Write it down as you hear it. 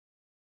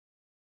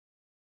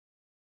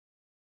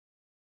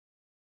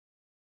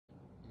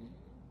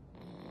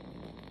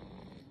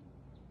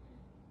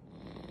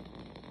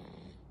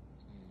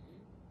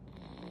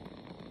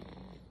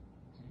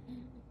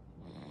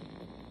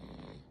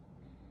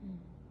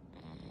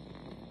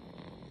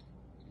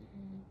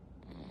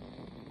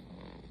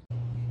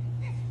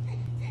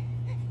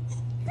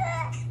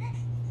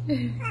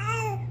You're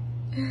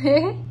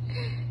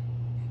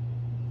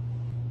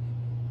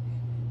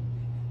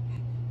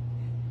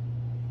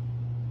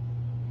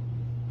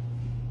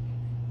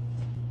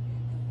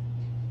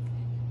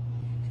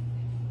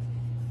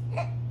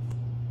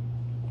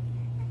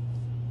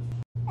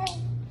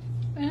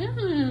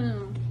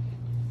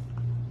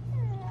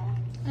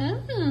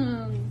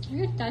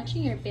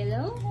touching your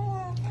pillow?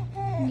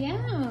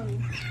 Yeah.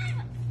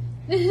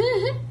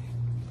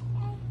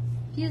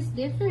 Feels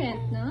different,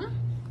 no?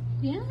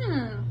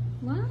 Yeah.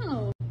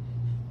 Wow.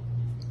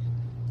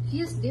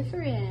 Feels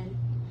different.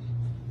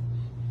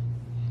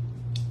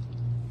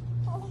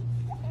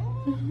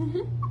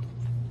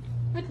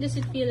 What does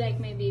it feel like,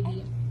 my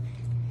baby?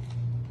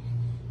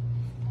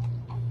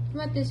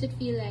 What does it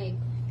feel like?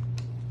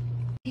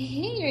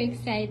 Hey, you're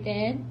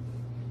excited?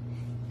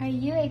 Are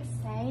you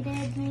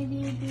excited, my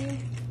baby?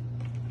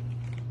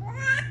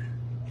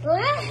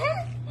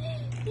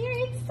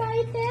 You're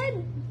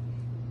excited?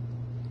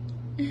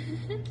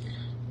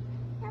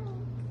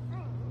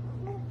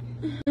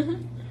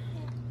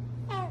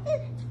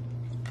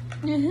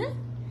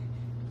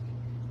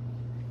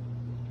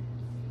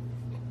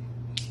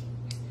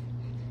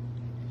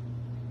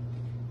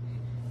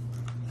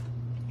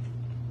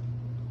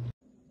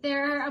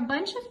 There are a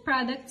bunch of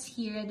products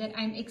here that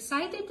I'm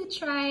excited to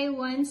try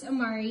once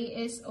Amari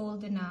is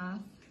old enough.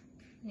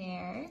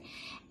 There.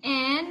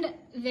 And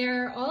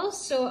there are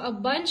also a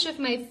bunch of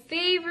my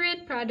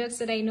favorite products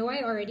that I know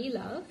I already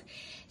love.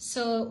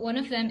 So one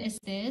of them is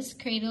this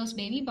Cradle's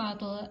Baby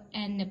Bottle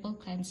and Nipple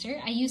Cleanser.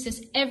 I use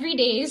this every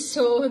day,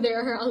 so there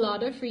are a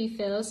lot of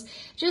refills,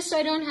 just so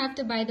I don't have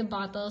to buy the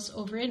bottles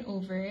over and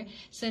over.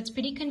 So it's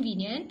pretty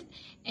convenient.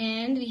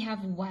 And we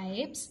have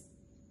wipes,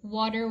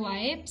 water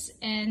wipes,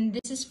 and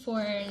this is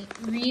for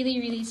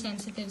really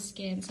sensitive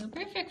skin, so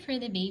perfect for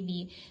the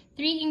baby.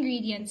 3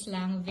 ingredients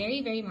lang,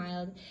 very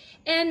mild.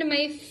 And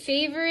my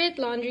favorite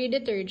laundry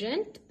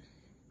detergent,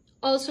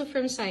 also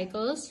from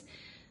Cycles.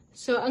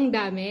 So ang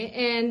dami,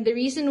 and the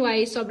reason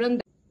why sobrang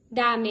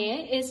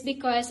dami is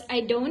because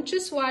I don't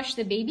just wash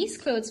the baby's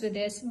clothes with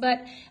this,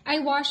 but I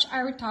wash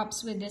our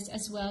tops with this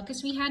as well,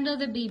 because we handle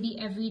the baby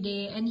every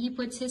day and he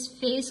puts his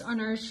face on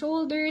our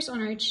shoulders,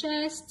 on our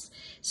chests.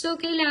 So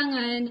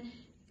kailangan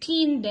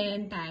clean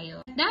din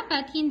tayo.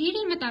 Dapat hindi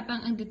rin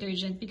matapang ang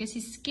detergent because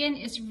his skin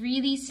is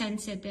really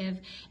sensitive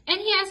and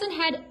he hasn't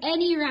had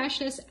any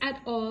rashes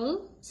at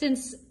all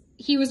since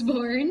he was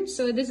born,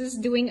 so this is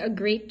doing a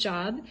great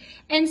job.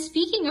 And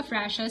speaking of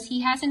rashes, he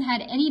hasn't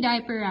had any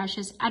diaper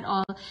rashes at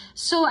all,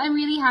 so I'm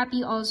really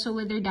happy also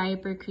with their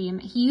diaper cream.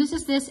 He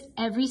uses this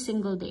every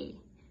single day.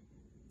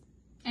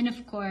 And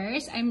of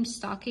course, I'm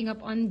stocking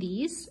up on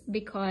these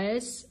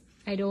because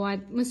I don't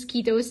want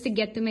mosquitoes to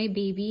get to my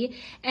baby,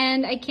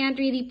 and I can't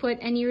really put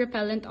any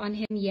repellent on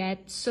him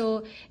yet,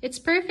 so it's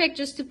perfect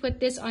just to put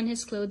this on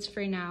his clothes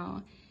for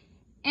now.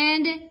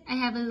 And I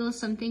have a little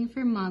something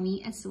for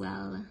mommy as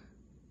well.